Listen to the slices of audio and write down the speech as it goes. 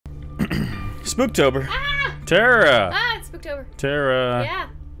Spooktober. Ah! Tara. Ah, it's Spooktober. Tara. Yeah.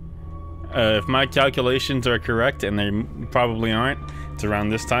 If my calculations are correct, and they probably aren't, it's around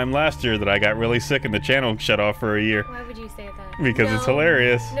this time last year that I got really sick and the channel shut off for a year. Why would you say that? Because it's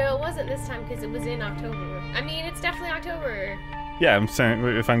hilarious. No, it wasn't this time because it was in October. I mean, it's definitely October. Yeah, I'm saying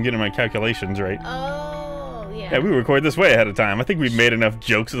if I'm getting my calculations right. Oh, yeah. Yeah, we record this way ahead of time. I think we've made enough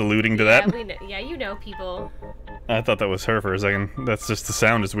jokes alluding to that. We know, yeah, you know people. I thought that was her for a second. That's just the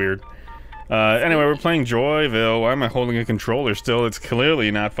sound is weird. Anyway, we're playing Joyville. Why am I holding a controller still? It's clearly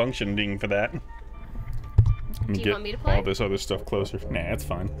not functioning for that. Do you want me to play? All this other stuff closer. Nah, it's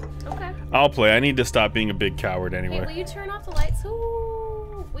fine. Okay. I'll play. I need to stop being a big coward anyway. Hey, will you turn off the lights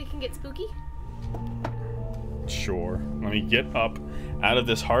so we can get spooky? Sure. Let me get up out of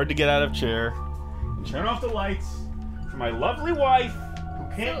this hard to get out of chair and turn off the lights for my lovely wife who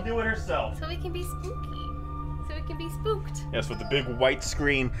can't do it herself. So we can be spooky. So we can be spooked. Yes, with the big white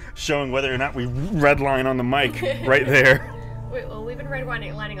screen showing whether or not we redline on the mic right there. Well, we've been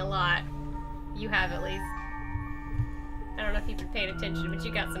redlining a lot. You have at least. I don't know if you've been paying attention, but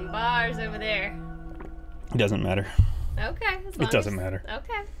you got some bars over there. It doesn't matter. Okay. It doesn't matter.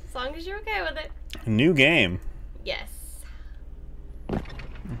 Okay. As long as you're okay with it. New game. Yes.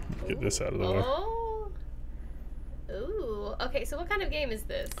 Get this out of the way. Oh. Ooh. Okay, so what kind of game is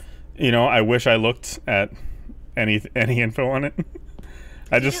this? You know, I wish I looked at any info on it.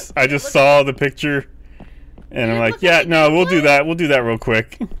 I just saw the picture, and I'm like, yeah, no, we'll do that. We'll do that real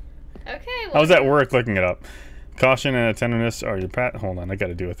quick. Okay. Well, I was at work looking it up. Caution and attentiveness are your pat. Hold on, I got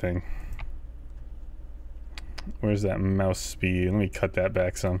to do a thing. Where's that mouse speed? Let me cut that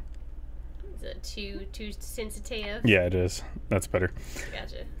back some. Is it too sensitive? Yeah, it is. That's better.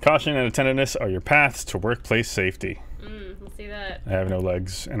 Gotcha. Caution and attentiveness are your paths to workplace safety. Let's see that. I have no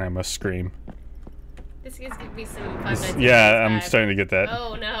legs, and I must scream. This gives me some Five Nights at Yeah, I'm Freddy's vibe. starting to get that.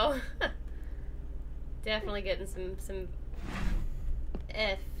 Oh no. Definitely getting some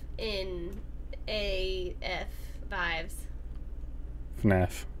FNAF vibes.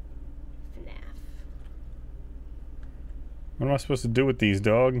 FNAF. FNAF. What am I supposed to do with these,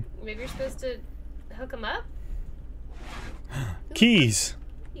 dog? Maybe you're supposed to hook them up? Keys.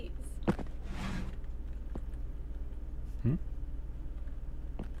 Keys.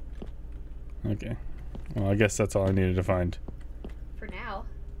 Okay. Well, I guess that's all I needed to find. For now.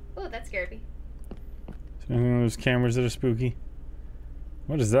 Oh, that scared me. Is there anything on those cameras that are spooky?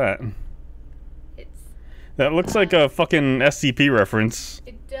 What is that? That looks like a fucking SCP reference.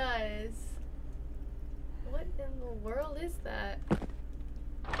 It does. What in the world is that?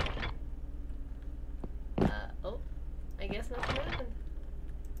 Oh. I guess nothing happened.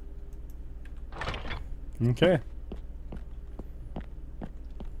 Okay.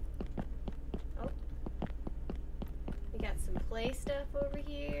 Oh. We got some play stuff over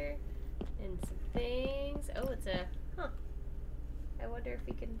here. And some things. Oh, it's a... Huh. I wonder if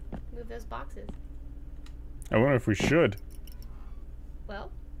we can move those boxes. I wonder if we should.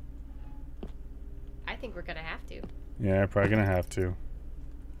 Well, I think we're gonna have to. Yeah, probably gonna have to.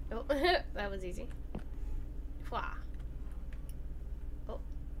 Oh, that was easy. Fwa. Oh.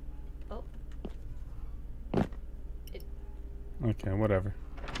 Oh. Okay, whatever.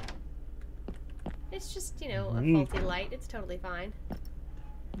 It's just, you know, a faulty light. It's totally fine.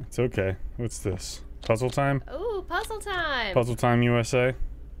 It's okay. What's this? Puzzle time? Oh, puzzle time! Puzzle time USA?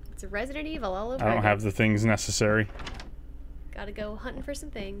 It's a Resident Evil all over. I don't have the things necessary. Gotta go hunting for some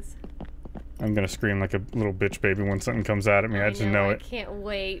things. I'm gonna scream like a little bitch baby when something comes out at me. I just know I it. Can't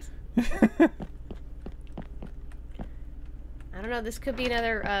wait. I don't know. This could be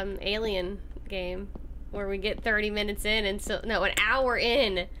another Alien game where we get 30 minutes in and so no, an hour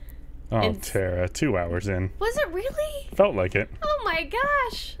in. Oh, Tara, 2 hours in. Was it really? Felt like it. Oh my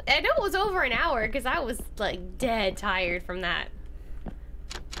gosh! I know it was over an hour because I was like dead tired from that.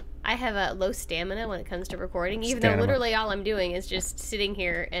 I have a low stamina when it comes to recording, even though literally all I'm doing is just sitting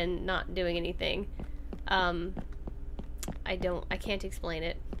here and not doing anything. I can't explain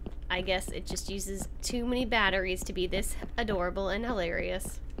it. I guess it just uses too many batteries to be this adorable and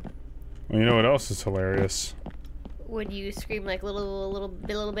hilarious. Well, you know what else is hilarious? Would you scream like little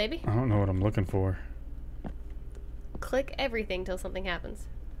baby? I don't know what I'm looking for. Click everything till something happens.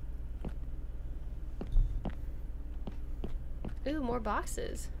 Ooh, more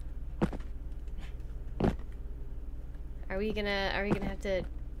boxes. Are we gonna have to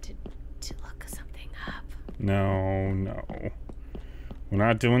look something up? No, no. We're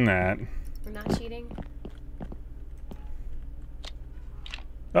not doing that. We're not cheating?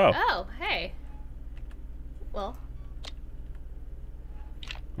 Oh. Oh, hey. Well.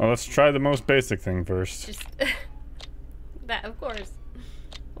 Well, let's try the most basic thing first. Just that, of course.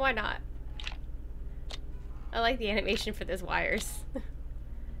 Why not? I like the animation for those wires.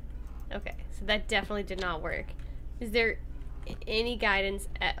 Okay, so that definitely did not work. Is there any guidance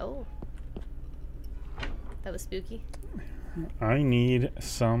at... Oh. That was spooky. I need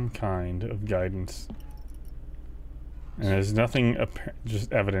some kind of guidance. And there's nothing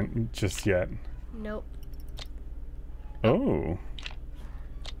just evident just yet. Nope. Oh.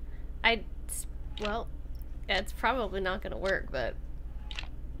 Well, that's probably not going to work, but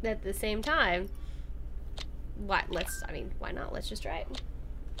at the same time, why not? Let's just try it.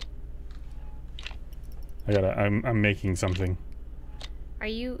 I'm making something. Are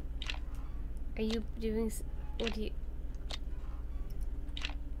you doing, what do you...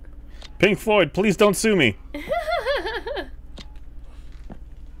 Pink Floyd, please don't sue me.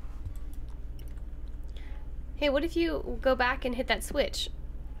 Hey, what if you go back and hit that switch?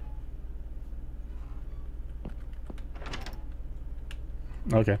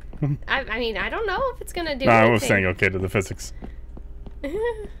 Okay. I mean, I don't know if it's gonna do No, anything. I was saying okay to the physics.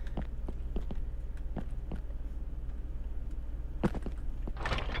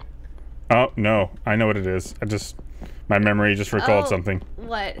 Oh, no. I know what it is. My memory just recalled something.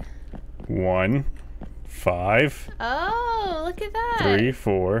 What? 1, 5. Oh, look at that. 3,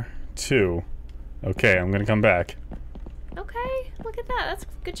 4, 2. Okay, I'm gonna come back. Okay, look at that. That's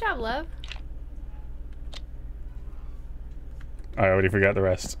good job, love. I already forgot the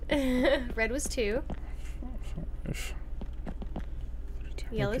rest. Red was 2. 5,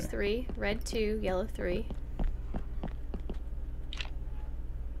 Yellow's okay. 3. Red 2. Yellow 3.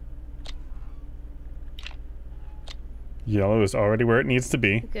 Yellow is already where it needs to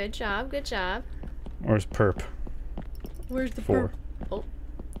be. Good job. Good job. Where's perp? Where's the 4. perp?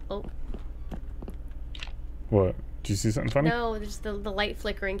 Oh. What? Did you see something funny? No, just the light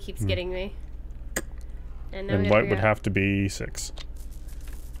flickering keeps getting me. And white would have to be 6.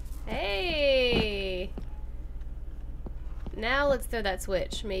 Hey! Now let's throw that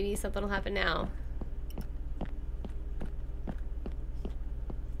switch. Maybe something will happen now.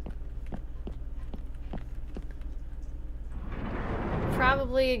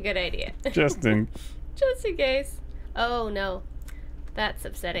 Probably a good idea. Just in case. Oh no. That's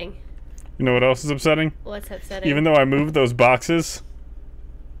upsetting. You know what else is upsetting? What's upsetting? Even though I moved those boxes,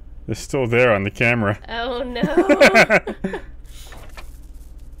 they're still there on the camera. Oh no.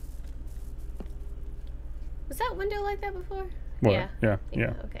 Was that window like that before? What? Yeah.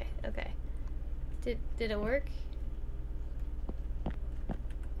 Okay. Did it work?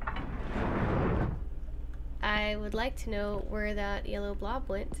 I would like to know where that yellow blob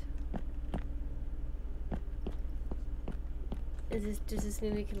went. Does this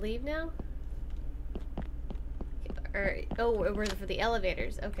mean we can leave now? Or we're for the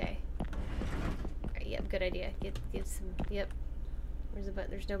elevators. Okay. Alright, yep, good idea. Get some. Yep. Where's the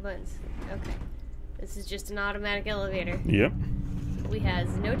button? There's no buttons. Okay. This is just an automatic elevator. Yep. We has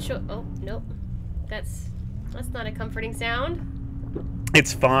no choice. Oh nope. That's not a comforting sound.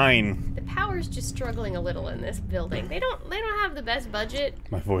 It's fine. The power's just struggling a little in this building. They don't have the best budget.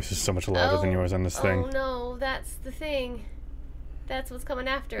 My voice is so much louder than yours on this thing. Oh no, that's the thing. That's what's coming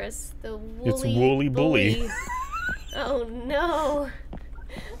after us. The woolly It's Wooly Bully. Oh no.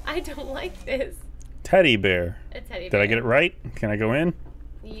 I don't like this. Teddy bear. A teddy bear. Did I get it right? Can I go in?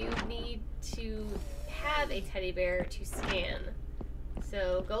 You need to have a teddy bear to scan.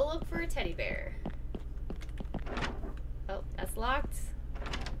 So go look for a teddy bear. Oh, that's locked.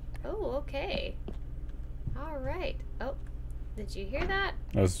 Oh, okay. All right. Oh, did you hear that?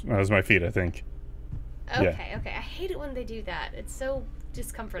 That was my feet, I think. Okay, Yeah. okay. I hate it when they do that. It's so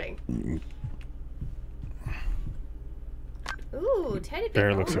discomforting. Ooh, teddy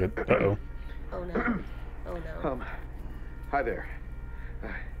bear. Bear looks good. Uh-oh. Oh no. Oh no. Hi there.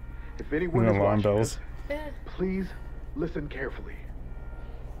 If anyone is Alarm watching bells. this, please listen carefully.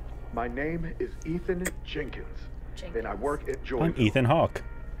 My name is Ethan Jenkins, and I work at Joyville. I'm Ethan Hawke.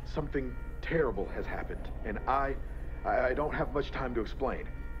 Something terrible has happened, and I don't have much time to explain.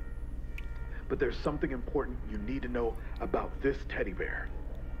 But there's something important you need to know about this teddy bear.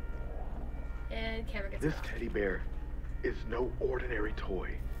 And camera gets This off. teddy bear is no ordinary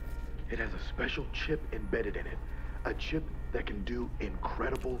toy. It has a special chip embedded in it. A chip that can do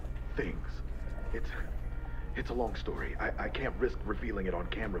incredible things. It's a long story. I can't risk revealing it on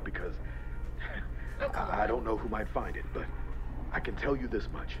camera because I don't know who might find it, but I can tell you this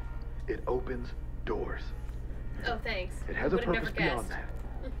much. It opens doors. Oh, thanks. It has a Would've purpose never beyond guessed. that,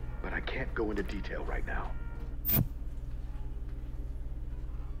 but I can't go into detail right now.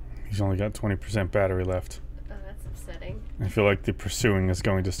 He's only got 20% battery left. Oh, that's upsetting. I feel like the pursuing is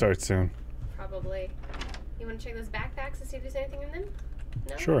going to start soon. Probably. You want to check those backpacks and see if there's anything in them?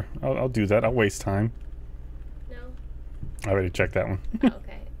 No? Sure, I'll do that. I'll waste time. I already checked that one. Oh,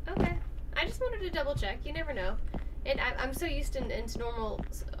 okay. Okay. I just wanted to double check. You never know. And I'm so used into normal,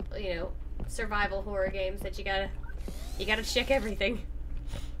 you know, survival horror games that you gotta check everything.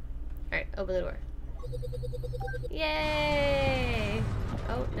 All right, open the door. Yay!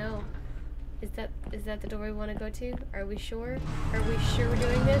 Oh no. Is that the door we want to go to? Are we sure? Are we sure we're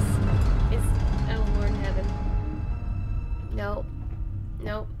doing this? Oh Lord in heaven. Nope.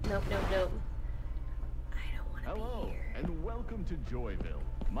 Nope. Nope. Nope. Nope. I don't want to be here. And welcome to Joyville.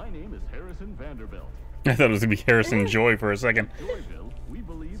 My name is Harrison Vanderbilt. I thought it was gonna be Harrison Joy for a second. Joyville, we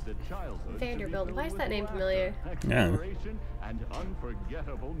believe that childhood Vanderbilt. Why is that name familiar? Exploration and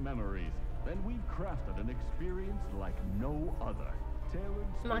unforgettable memories. Then we've crafted an experience like no other.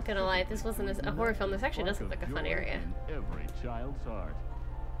 I'm not gonna lie, if this wasn't a horror film, this actually does look like a fun area. Every child's heart.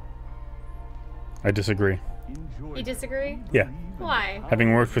 I disagree. You disagree? Yeah. Why?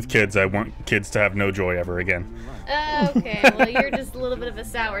 Having worked with kids, I want kids to have no joy ever again. Okay, well you're just a little bit of a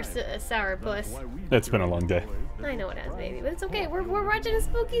sour puss. It's been a long day. I know it has, baby, but it's okay. We're watching a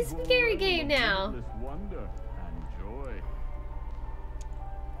spooky, scary game now.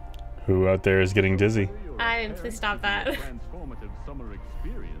 Who out there is getting dizzy? I mean, please stop that.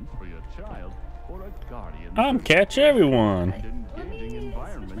 I'm Catch Everyone. Let me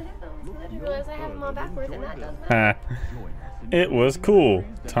switch my headphones. I didn't realize I have them on backwards, and that does Ha. that. It was cool,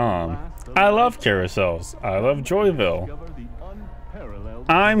 Tom. I love carousels. I love Joyville.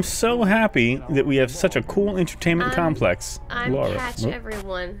 I'm so happy that we have such a cool entertainment complex. I'm Laura. Catch Whoop.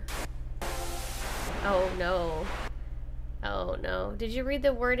 Everyone. Oh no. Oh no. Did you read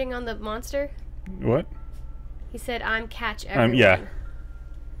the wording on the monster? What? He said, I'm Catch Everyone. Yeah.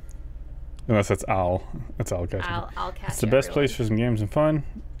 Unless that's Owl. That's Owl Catch. I'll catch It's the best everyone. place for some games and fun.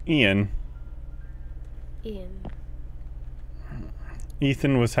 Ian.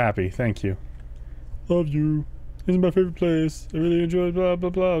 Ethan was happy. Thank you. Love you. This is my favorite place. I really enjoy blah blah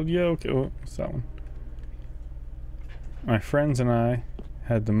blah. Yeah, okay. Oh, what's that one? My friends and I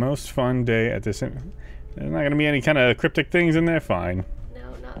had the most fun day at this. There's not going to be any kind of cryptic things in there. Fine.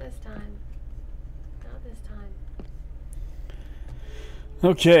 No, not this time. Not this time.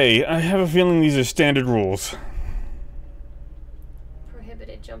 Okay, I have a feeling these are standard rules.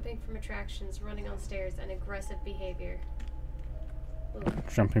 Prohibited jumping from attractions, running on stairs, and aggressive behavior. Ooh.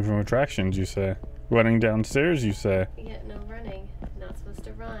 Jumping from attractions, you say. Running downstairs, you say. Yeah, no running. Not supposed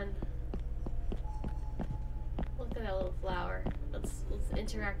to run. Look at that little flower. Let's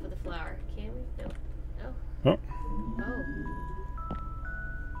interact with the flower. Can we? No. No. Oh. Oh.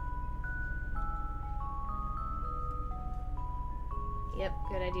 Yep,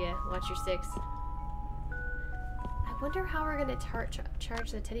 good idea. Watch your six. I wonder how we're gonna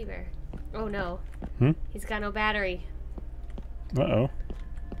charge the teddy bear. Oh no. He's got no battery. Uh-oh.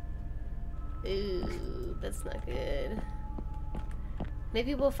 Ooh, that's not good.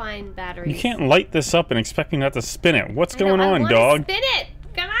 Maybe we'll find batteries. You can't light this up and expect me not to spin it. What's I know, going on, I dog? Spin it!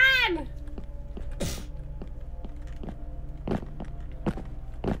 Come on!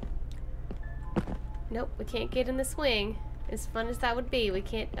 Nope, we can't get in the swing. As fun as that would be, we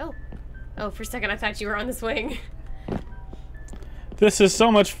can't. Oh, for a second I thought you were on the swing. This is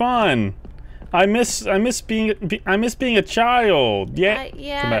so much fun. I miss being a child. Yeah.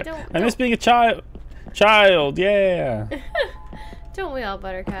 Yeah. I miss being a child. Child. Yeah. Don't we all,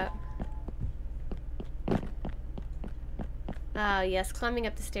 Buttercup? Ah, yes, climbing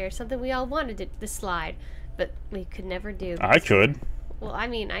up the stairs. Something we all wanted to slide, but we could never do. I could. Well, I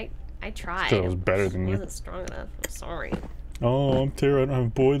mean, I tried. I was better than you. I wasn't strong enough. I'm sorry. Oh, I'm Tara. I don't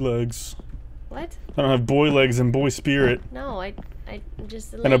have boy legs. What? I don't have boy legs and boy spirit. No, I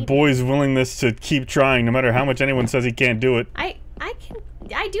just. And a boy's willingness to keep trying, no matter how much anyone says he can't do it.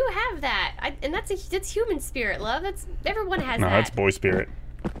 I do have that. And that's human spirit, love. Everyone has No, that. that's boy spirit.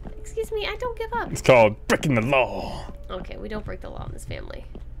 Excuse me, I don't give up. It's called breaking the law. Okay, we don't break the law in this family.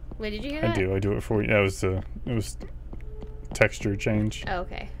 Wait, did you hear that? I do it for you. That was it was texture change. Oh,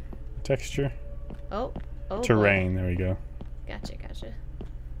 okay. Texture. Oh. Terrain. There we go. Gotcha.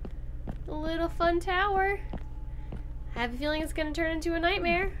 A little fun tower. I have a feeling it's gonna turn into a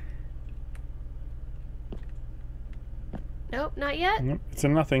nightmare. Nope, not yet. Nope, it's a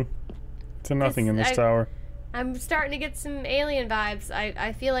nothing. It's a nothing in this tower. I'm starting to get some alien vibes.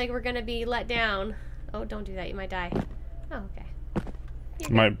 I feel like we're gonna be let down. Oh, don't do that. You might die. Oh, okay.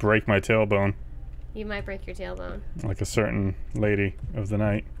 Might break my tailbone. You might break your tailbone. Like a certain lady of the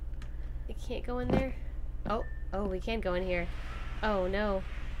night. You can't go in there. Oh, we can go in here. Oh no.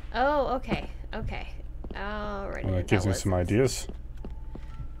 Oh, okay. Alright. Well, that gives me some ideas.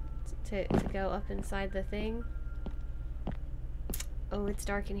 To go up inside the thing. Oh, it's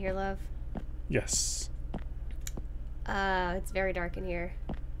dark in here, love. Yes. It's very dark in here.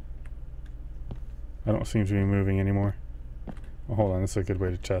 I don't seem to be moving anymore. Oh, hold on, this is a good way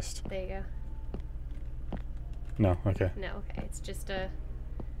to test. There you go. No, okay. No, okay. It's just a...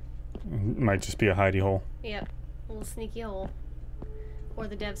 It might just be a hidey hole. Yep. A little sneaky hole. Or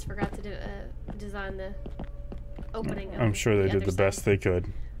the devs forgot to design the opening. I'm sure they did the best they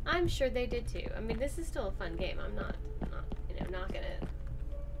could. I'm sure they did too. I mean, this is still a fun game. I'm not knocking it.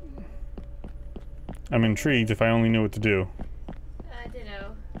 I'm intrigued if I only knew what to do.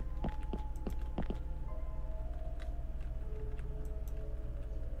 Ditto.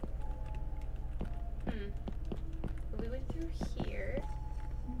 We went through here.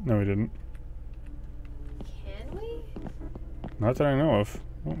 No, we didn't. Can we? Not that I know of.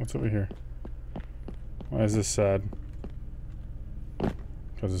 Oh, what's over here? Why is this sad?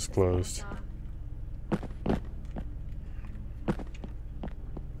 Because it's closed.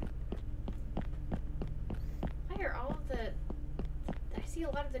 I hear all of the... I see a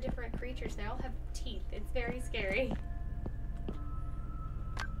lot of the different creatures. They all have teeth. It's very scary.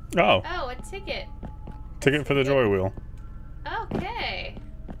 Oh! Oh, a ticket. Ticket for the joy wheel. Okay.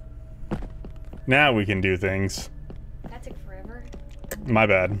 Now we can do things. That took forever. My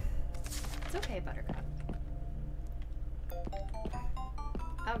bad. It's okay, Buttercup.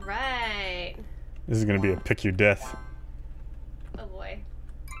 Alright. This is gonna be a pick your death. Oh boy.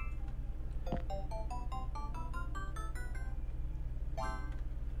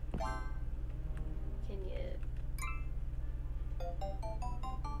 Can you...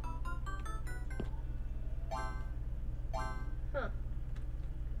 Huh.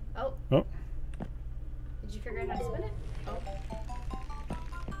 Oh. Oh. Did you figure out how to spin it? Oh.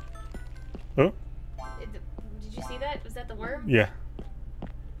 Oh. Did you see that? Was that the worm? Yeah.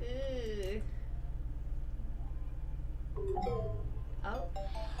 Ooh. Oh.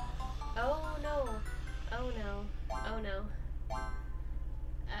 Oh no. Oh no. Oh no.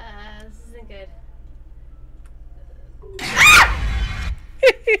 This isn't good.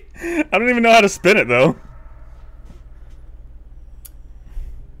 I don't even know how to spin it though.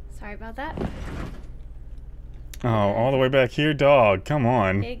 Sorry about that. Oh, all the way back here, dog. Come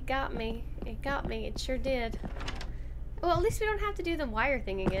on. It got me. It got me. It sure did. Well, at least we don't have to do the wire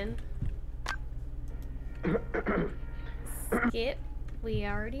thing again. Skip. We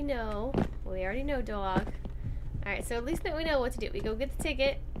already know. We already know, dog. Alright, so at least that we know what to do. We go get the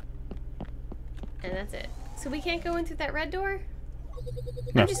ticket. And that's it. So we can't go in through that red door?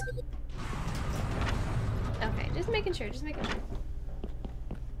 No. Okay, just making sure. Just making sure.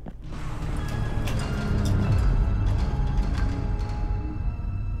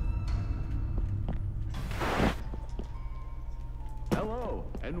 Hello,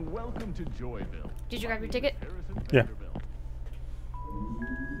 and welcome to Joyville. Did you grab your ticket? Yeah. At Joyville,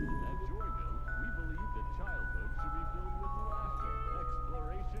 we believe that childhood should be filled with laughter,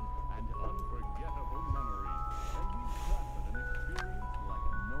 exploration, and unforgettable memories. And we've crafted an experience like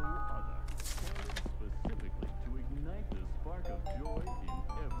no other, tailored specifically to ignite the spark of joy in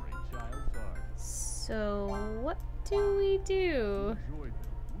every child's heart. So, what do we do? Joyville,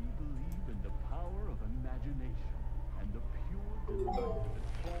 we believe in the power of imagination and the pure delight that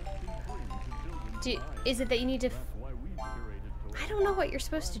toys can bring to children's lives. Is it that you need to... That's why we've curated toys I don't know what you're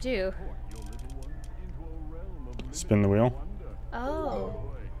supposed to do. your little ones into a realm of Spin the wheel. wonder.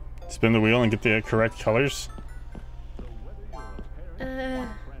 Oh. Spin the wheel and get the correct colors. So whether you're a parent,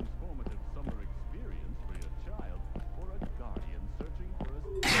 transformative summer experience for your child, or a guardian searching for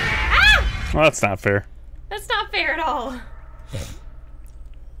a Well, that's not fair. That's not fair at all.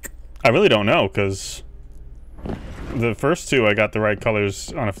 I really don't know, because the first two I got the right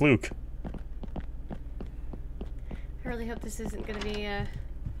colors on a fluke. I really hope this isn't gonna be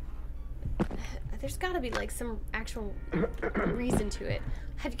there's gotta be like some actual reason to it.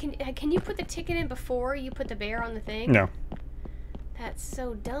 Can you put the ticket in before you put the bear on the thing? No. That's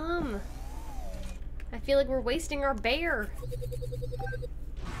so dumb. I feel like we're wasting our bear.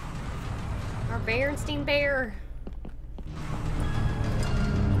 Our Berenstein bear.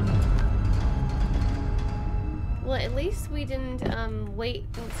 Well, at least we didn't wait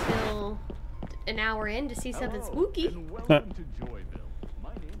until an hour in to see something spooky. And welcome to Joyville.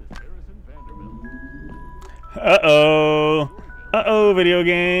 My name is Harrison Vanderbilt. Uh-oh. Uh-oh, video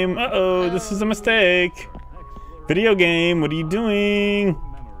game. Uh-oh, this is a mistake. Video game, what are you doing?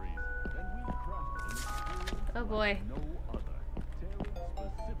 Memories. Then we crafted an experience Oh boy. no other, tailored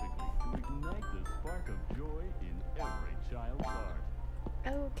specifically to ignite the spark of joy in every child's heart.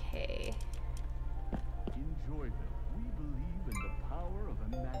 Okay. In Joyville, we believe in the power of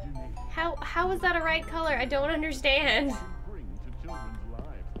imagination How is that a right color? I don't understand. can bring to children's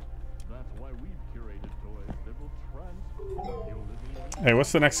lives. That's why we've curated toys that will transport your little ones Hey,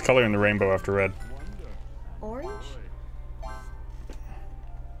 what's the next color in the rainbow after red? wonder and Orange? joy.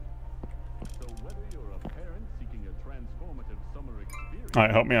 So whether you're a parent seeking a transformative summer experience,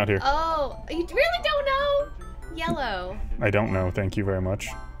 Alright, help me out here. Oh, you really don't know? Yellow. I don't know, thank you very much.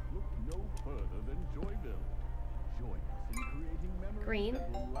 look no further than Joyville. Join us in creating memories Green.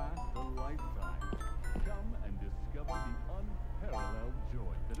 that will last a lifetime. Come and discover the unparalleled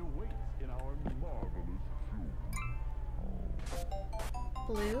joy that awaits in our marvelous zoo.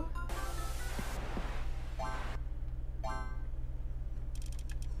 Blue.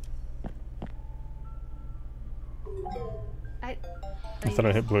 I thought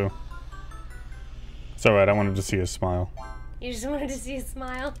I hit blue. It's alright, I wanted to see his smile. You just wanted to see a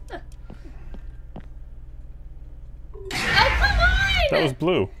smile. Oh, come on! That was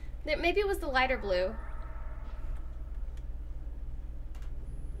blue. Maybe it was the lighter blue.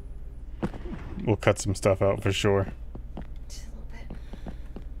 We'll cut some stuff out for sure. Just a little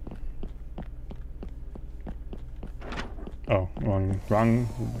bit. Oh,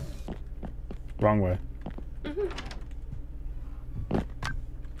 wrong way.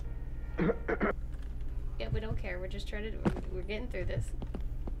 Yeah, we don't care. We're just trying to. We're getting through this.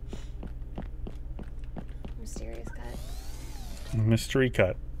 Mysterious cut. Mystery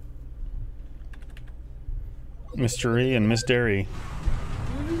cut. Mystery and Miss Dairy.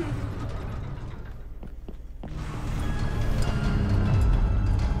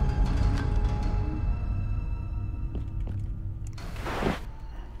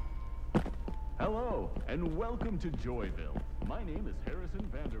 Hello, and welcome to Joyville. My name is Harrison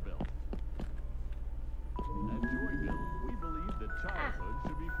Vanderbilt. At Joyville, we believe that childhood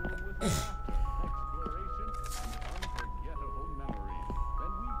should be filled with laughter, exploration, and unforgettable memories.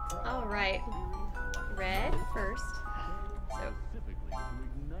 And we craft All right. experiences like Red first. So, specifically to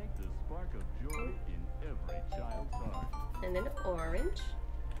ignite the spark of joy in every child's heart. and then orange.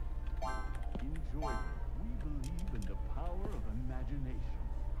 In Joyville, we believe in the power of imagination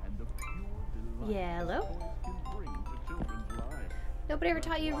and the pure delight Yellow. toys can bring to children's lives. Nobody ever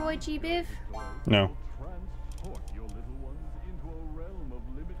taught you Roy G. Biv? Toys No. will transport your little ones into a realm of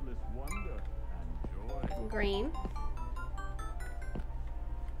limitless wonder and joy. Green.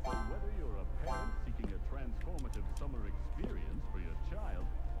 So whether you're a parent seeking a transformative summer experience for your child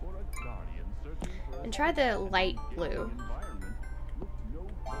or a guardian searching for a And try the light blue. environment, look no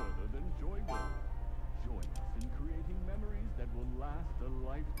further than Joyville. Join us in creating memories that will last a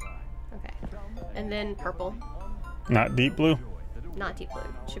lifetime. Okay. Come And then purple. Not deep blue? joy that awaits Not deep blue.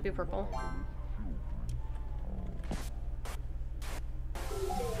 Should be purple.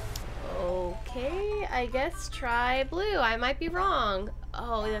 Okay, I guess try blue. I might be wrong.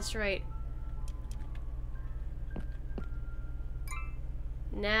 Oh, that's right.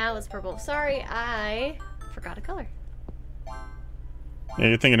 Now it's purple. Sorry, I forgot a color. Yeah,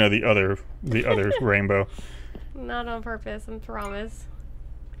 you're thinking of the other rainbow. Not on purpose, I promise.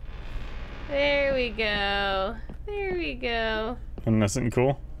 There we go. There we go. And that's something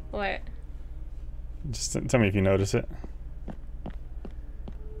cool? What? Just tell me if you notice it.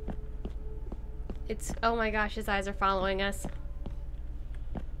 It's, oh my gosh, his eyes are following us.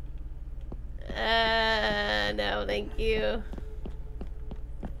 No, thank you.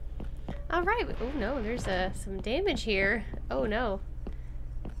 All right. Oh no, there's some damage here. Oh no.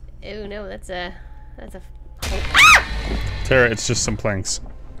 Oh no, that's a. Tara, it's just some planks.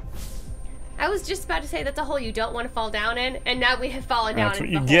 I was just about to say that's a hole you don't want to fall down in, and now we have fallen down That's what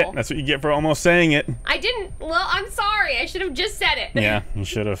into you the get. hole. That's what you get for almost saying it. I didn't. Well, I'm sorry. I should have just said it. Yeah, you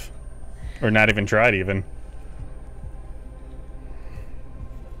should have. Or not even tried even.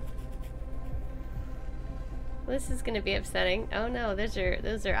 This is gonna be upsetting. Oh no, those are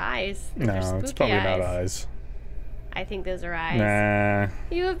eyes. Those are No, it's spooky probably eyes. not eyes. I think those are eyes. Nah.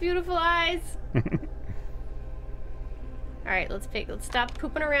 You have beautiful eyes. All right, let's stop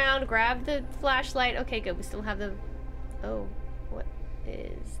pooping around. Grab the flashlight. Okay, good. We still have the. Oh, what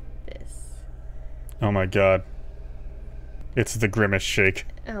is this? Oh my god. It's the Grimace shake.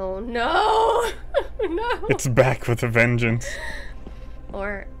 Oh no! No. It's back with a vengeance.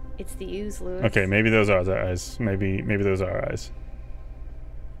 Or it's the ooze, Lewis. Okay, maybe those are the eyes. Maybe those are eyes.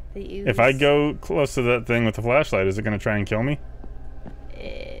 The ooze. If I go close to that thing with the flashlight, is it gonna try and kill me?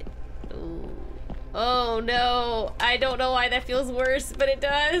 Ooh. Oh no! I don't know why that feels worse, but it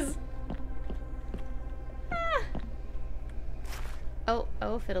does. Ah.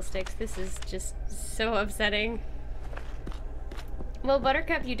 Oh, fiddlesticks! This is just so upsetting. Well,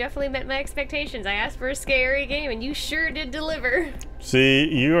 Buttercup, you definitely met my expectations. I asked for a scary game, and you sure did deliver. See,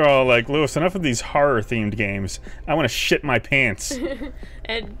 you're all like, Lewis, enough of these horror-themed games. I want to shit my pants.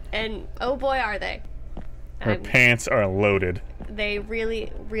 and oh boy, are they. Her pants are loaded. They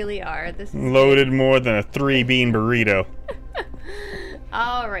really, really are. This is loaded more than a 3-bean burrito.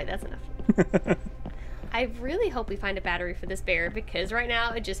 Alright, that's enough. I really hope we find a battery for this bear, because right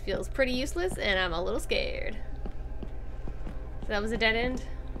now it just feels pretty useless and I'm a little scared. So that was a dead end?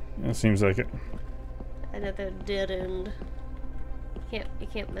 It seems like it. Another dead end. You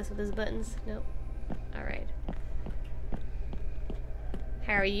can't mess with those buttons? Nope. Alright.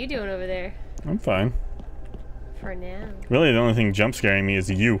 How are you doing over there? I'm fine. For now. Really, the only thing jump scaring me is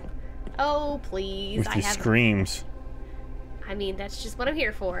you. Oh, please. With your screams. I mean, that's just what I'm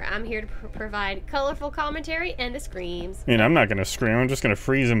here for. I'm here to provide colorful commentary and the screams. I mean, I'm not gonna scream. I'm just gonna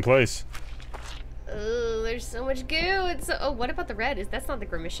freeze in place. Oh, there's so much goo. It's so, oh, what about the red? That's not the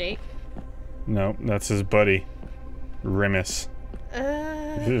Grimace shake. No, that's his buddy, Rimus.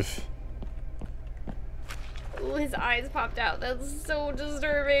 Ooh, his eyes popped out. That's so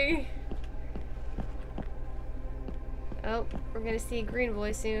disturbing. Oh, we're gonna see a green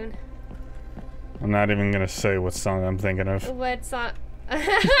boy soon. I'm not even gonna say what song I'm thinking of. What song?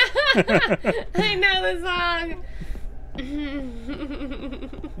 I know the song.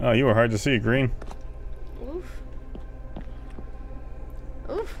 Oh, you were hard to see, green. Oof.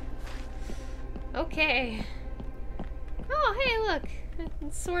 Oof. Okay. Oh, hey, look.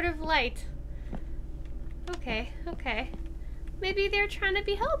 It's sort of light. Okay, okay. Maybe they're trying to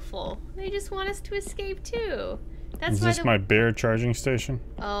be helpful. They just want us to escape too. That's Is this my bear charging station?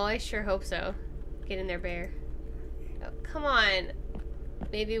 Oh, I sure hope so. Get in there, bear. Oh, come on.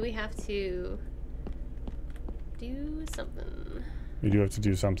 Maybe we have to do something. We do have to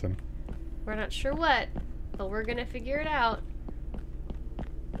do something. We're not sure what, but we're gonna figure it out.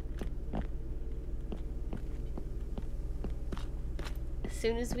 As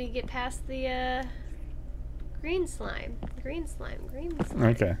soon as we get past the green slime. Green slime, green slime.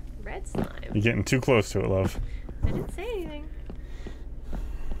 Okay. Red slime. You're getting too close to it, love. I didn't say anything.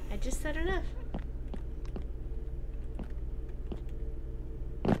 I just said enough.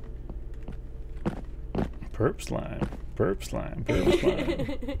 Perp slime. Perp slime. Perp slime.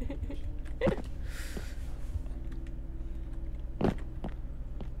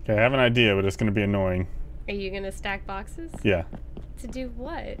 Okay, I have an idea, but it's going to be annoying. Are you going to stack boxes? Yeah. To do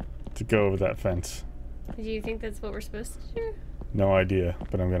what? To go over that fence. Do you think that's what we're supposed to do? No idea,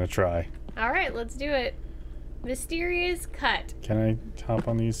 but I'm going to try. Alright, let's do it. Mysterious cut. Can I hop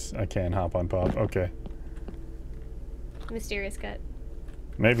on these? I can hop on Pop. Okay. Mysterious cut.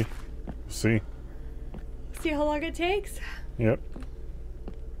 Maybe. We'll see. See how long it takes? Yep.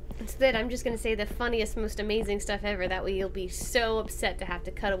 Instead, I'm just going to say the funniest, most amazing stuff ever. That way you'll be so upset to have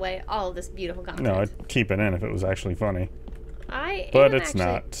to cut away all of this beautiful content. No, I'd keep it in if it was actually funny. But it's actually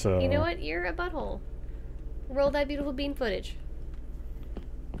not, so... You know what? You're a butthole. Roll that beautiful bean footage.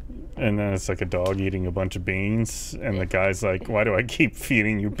 And then it's like a dog eating a bunch of beans, and the guy's like, why do I keep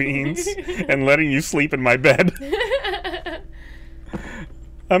feeding you beans and letting you sleep in my bed?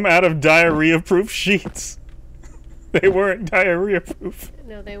 I'm out of diarrhea-proof sheets. They weren't diarrhea-proof.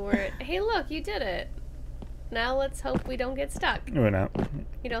 No, they weren't. Hey, look, you did it. Now let's hope we don't get stuck. We're not.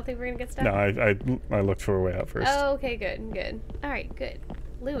 You don't think we're going to get stuck? No, I looked for a way out first. Oh, okay, good, good. Alright, good.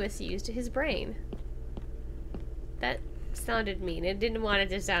 Lewis used his brain. That sounded mean. It didn't want it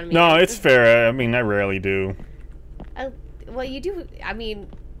to sound mean. No, it's fair. I mean, I rarely do. Well, you do. I mean,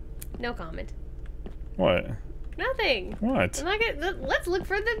 no comment. What? Nothing. What? I'm not gonna, let's look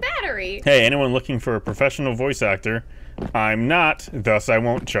for the battery. Hey, anyone looking for a professional voice actor? I'm not, thus I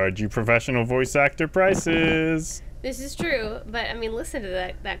won't charge you professional voice actor prices. This is true, but I mean, listen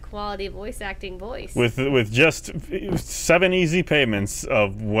to that quality voice acting voice. With just 7 easy payments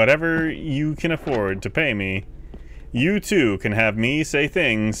of whatever you can afford to pay me, you too can have me say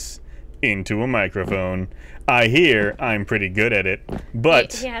things into a microphone. I hear I'm pretty good at it,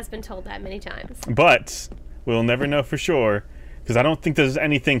 but... He has been told that many times. But we'll never know for sure, because I don't think there's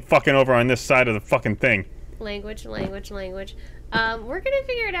anything fucking over on this side of the fucking thing. Language, language, language. We're gonna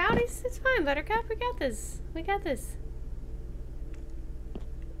figure it out. It's fine, Buttercup. We got this. We got this.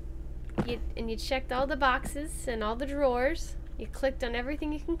 You checked all the boxes and all the drawers. You clicked on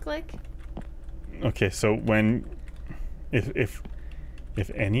everything you can click. Okay, so when... If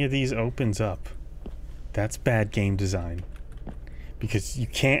any of these opens up, that's bad game design. Because you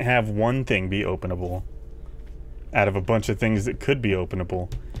can't have one thing be openable out of a bunch of things that could be openable.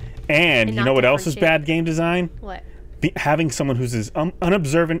 And you know what else is bad game design? What? Having someone who's as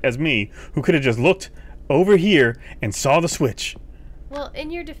unobservant as me, who could have just looked over here and saw the switch. Well,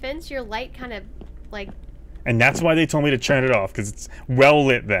 in your defense, your light kind of, like... And that's why they told me to turn it off, because it's well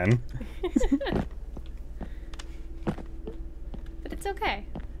lit then. But it's okay.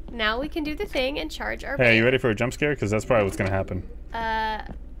 Now we can do the thing and charge our Hey, bear. you ready for a jump scare? Because that's probably what's gonna happen.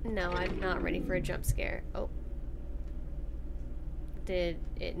 No, I'm not ready for a jump scare. Oh. Did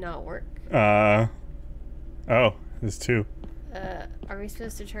it not work? Oh, there's two. Are we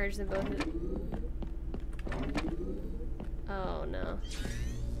supposed to charge them both? Oh, no.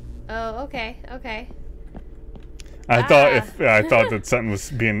 Oh, okay, okay. I thought that something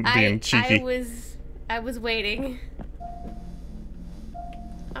was being cheeky. I was waiting.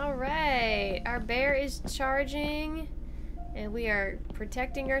 All right, our bear is charging, and we are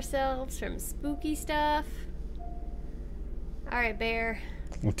protecting ourselves from spooky stuff. All right, bear.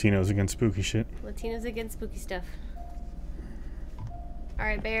 Latinos against spooky shit. Latinos against spooky stuff. All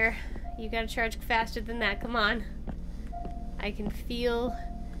right, bear. You gotta charge faster than that. Come on. I can feel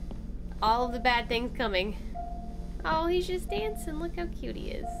all of the bad things coming. Oh, he's just dancing. Look how cute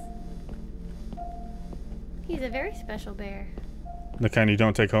he is. He's a very special bear. The kind you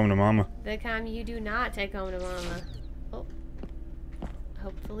don't take home to mama. The kind you do not take home to mama. Oh.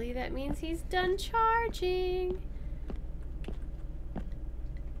 Hopefully that means he's done charging.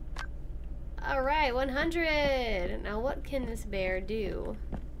 Alright, 100. Now what can this bear do?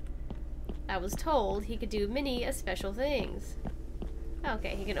 I was told he could do many special things.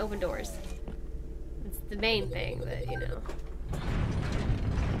 Okay, he can open doors. It's the main thing, but you know.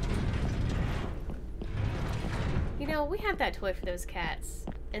 You know, we have that toy for those cats,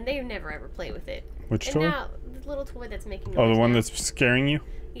 and they never ever play with it. Which and toy? now, the little toy that's making noise. Oh, the one now. that's scaring you?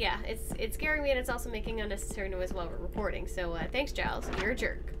 Yeah, it's scaring me, and it's also making unnecessary noise while we're recording. So, thanks, Giles. You're a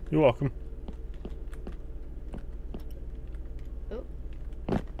jerk. You're welcome. Oh.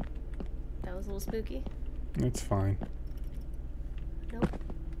 That was a little spooky. It's fine. Nope.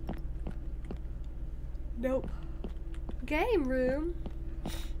 Nope. Game room.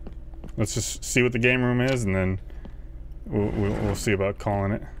 Let's just see what the game room is, and then we'll see about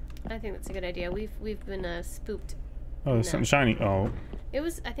calling it. I think that's a good idea. We've been spooked. Oh, there's something shiny. Oh.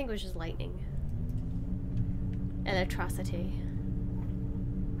 I think it was just lightning. Electricity.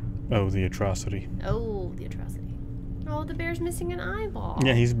 Oh, the atrocity. Oh, the atrocity. Oh, the bear's missing an eyeball.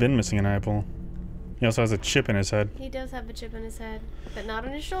 Yeah, he's been missing an eyeball. He also has a chip in his head. He does have a chip in his head, but not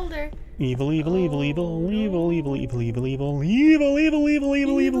on his shoulder. Evil, evil, evil, evil, no. evil, evil, evil, evil, evil, evil, evil, evil,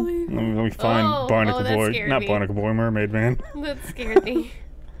 evil, evil. Let me find Barnacle that Boy. scared Not me. Barnacle Boy, Mermaid Man. That scared me.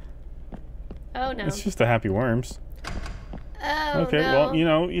 Oh no. It's just the happy worms. Oh Okay, no. well, you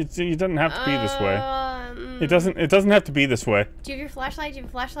know, it doesn't have to be this way. It doesn't have to be this way. Do you have your flashlight? Do you have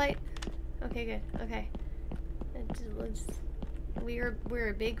a flashlight? Okay, good. Okay. We're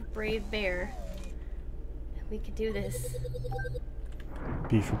a big, brave bear. We can do this.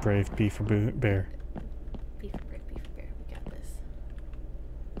 B for brave, B for bear. B for brave, B for bear. We got this.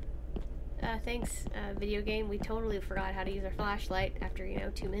 Thanks, video game. We totally forgot how to use our flashlight after,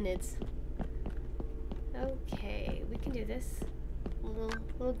 2 minutes. Okay, we can do this.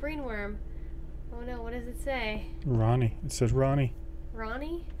 Little green worm. Oh no, what does it say? Ronnie. It said Ronnie.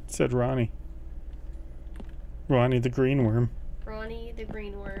 Ronnie? It said Ronnie. Ronnie the green worm. Ronnie the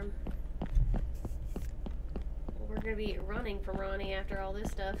green worm. We're gonna be running from Ronnie after all this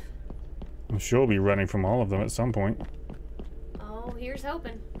stuff. I'm sure we'll be running from all of them at some point. Oh, here's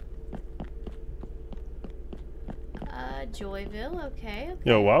hoping. Joyville, okay.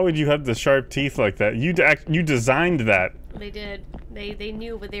 Yo, why would you have the sharp teeth like that? You designed that. They did. They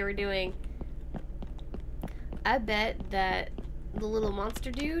knew what they were doing. I bet that the little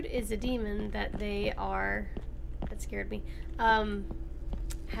monster dude is a demon that they are... That scared me.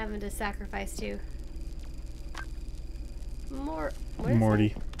 Having to sacrifice to. What is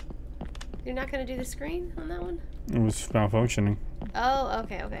Morty. that? You're not gonna do the screen on that one? It was malfunctioning. Oh,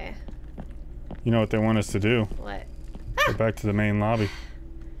 okay, okay. You know what they want us to do? What? Go back to the main lobby.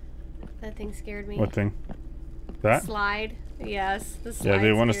 That thing scared me. What thing? That? Slide. Yes, the slide. Yeah,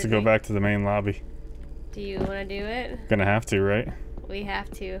 they want us to scared go me. back to the main lobby. Do you want to do it? Gonna have to, right? We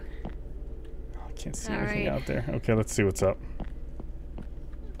have to. Oh, I can't see All anything right. out there. Okay, let's see what's up.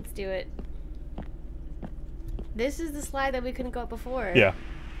 Let's do it. This is the slide that we couldn't go up before. Yeah.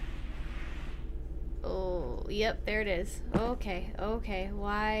 Oh, yep, there it is. Okay, okay.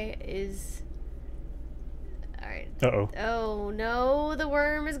 Why is... Alright. Uh-oh. Oh, no, the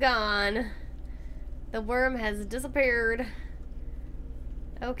worm is gone. The worm has disappeared.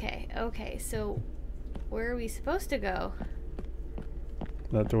 Okay, okay, so where are we supposed to go?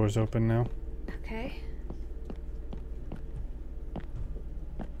 That door's open now. Okay.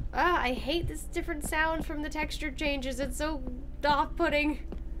 Ah, I hate this different sound from the texture changes. It's so off-putting.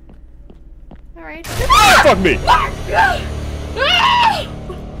 Alright. Fuck me!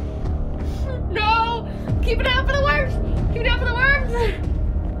 No! Keep an eye out for the worms! Keep an eye out for the worms!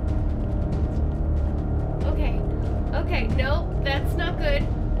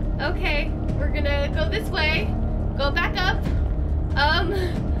 Okay, we're gonna go this way. Go back up.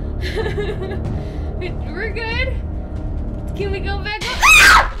 We're good. Can we go back up?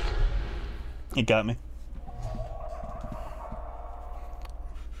 Ah! It got me.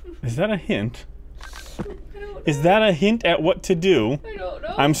 Is that a hint? I don't know. Is that a hint at what to do? I don't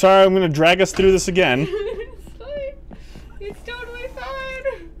know. I'm sorry, I'm gonna drag us through this again. It's fine. It's totally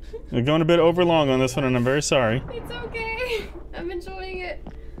fine. We're going a bit overlong on this one, and I'm very sorry. It's okay. I'm enjoying it.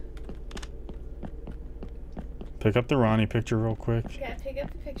 Pick up the Ronnie picture real quick. Gotta pick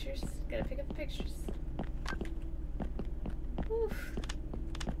up the pictures. Gotta pick up the pictures. Oof.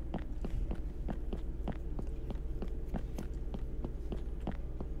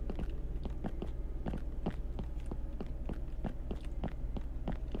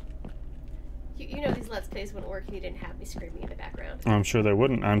 You know these Let's Plays wouldn't work if you didn't have me screaming in the background. I'm sure they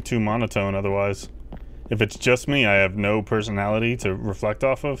wouldn't. I'm too monotone otherwise. If it's just me, I have no personality to reflect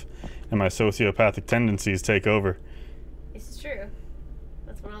off of, and my sociopathic tendencies take over. This is true.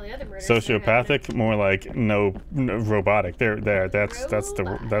 That's what all the other murders. Sociopathic, more like no robotic. There. That's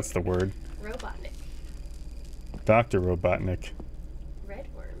the word. Robotnik. Dr. Robotnik.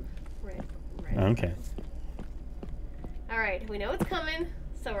 Redworm. Red. Okay. All right, we know it's coming,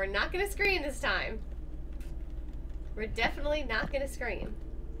 so we're not gonna scream this time. We're definitely not gonna scream.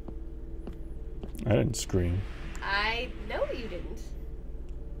 I didn't scream. I know you didn't.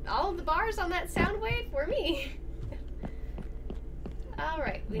 All of the bars on that sound wave were me. All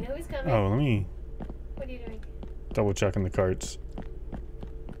right, we know he's coming. Oh, let me What are you doing? double check in the carts.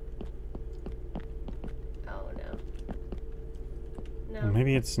 Oh no. No.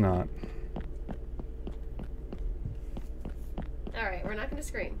 Maybe it's not. All right, we're not gonna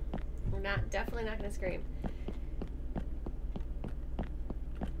scream. We're definitely not gonna scream.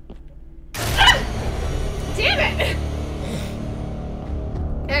 Damn it!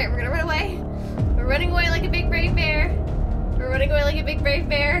 Alright, we're gonna run away. We're running away like a big brave bear. We're running away like a big brave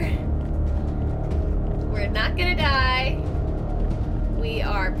bear. We're not gonna die. We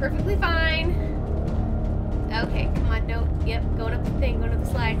are perfectly fine. Okay, come on, no. Yep, going up the thing, going up the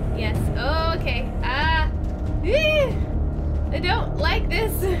slide. Yes. Oh, okay. I don't like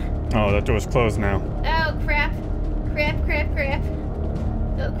this. Oh, that door's closed now. Oh, crap. Crap, crap, crap.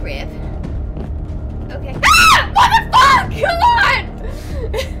 Oh, crap. Okay. Ah! What the fuck? Come on!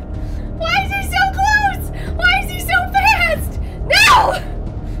 Why is he so close? Why is he so fast? No!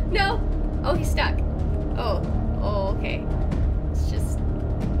 No. Oh, he's stuck. Oh. Oh, okay. It's just...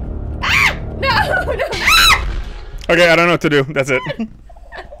 Ah! No! No! Ah! Okay, I don't know what to do. That's it.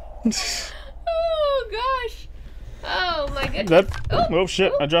 Oh, gosh. Oh, my goodness. Oh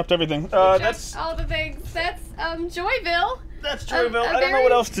shit, I dropped everything. That's all the things. That's, Joyville. That's Joyville. I don't know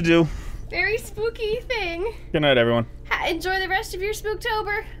what else to do. Very spooky thing. Good night, everyone. Enjoy the rest of your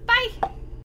Spooktober. Bye.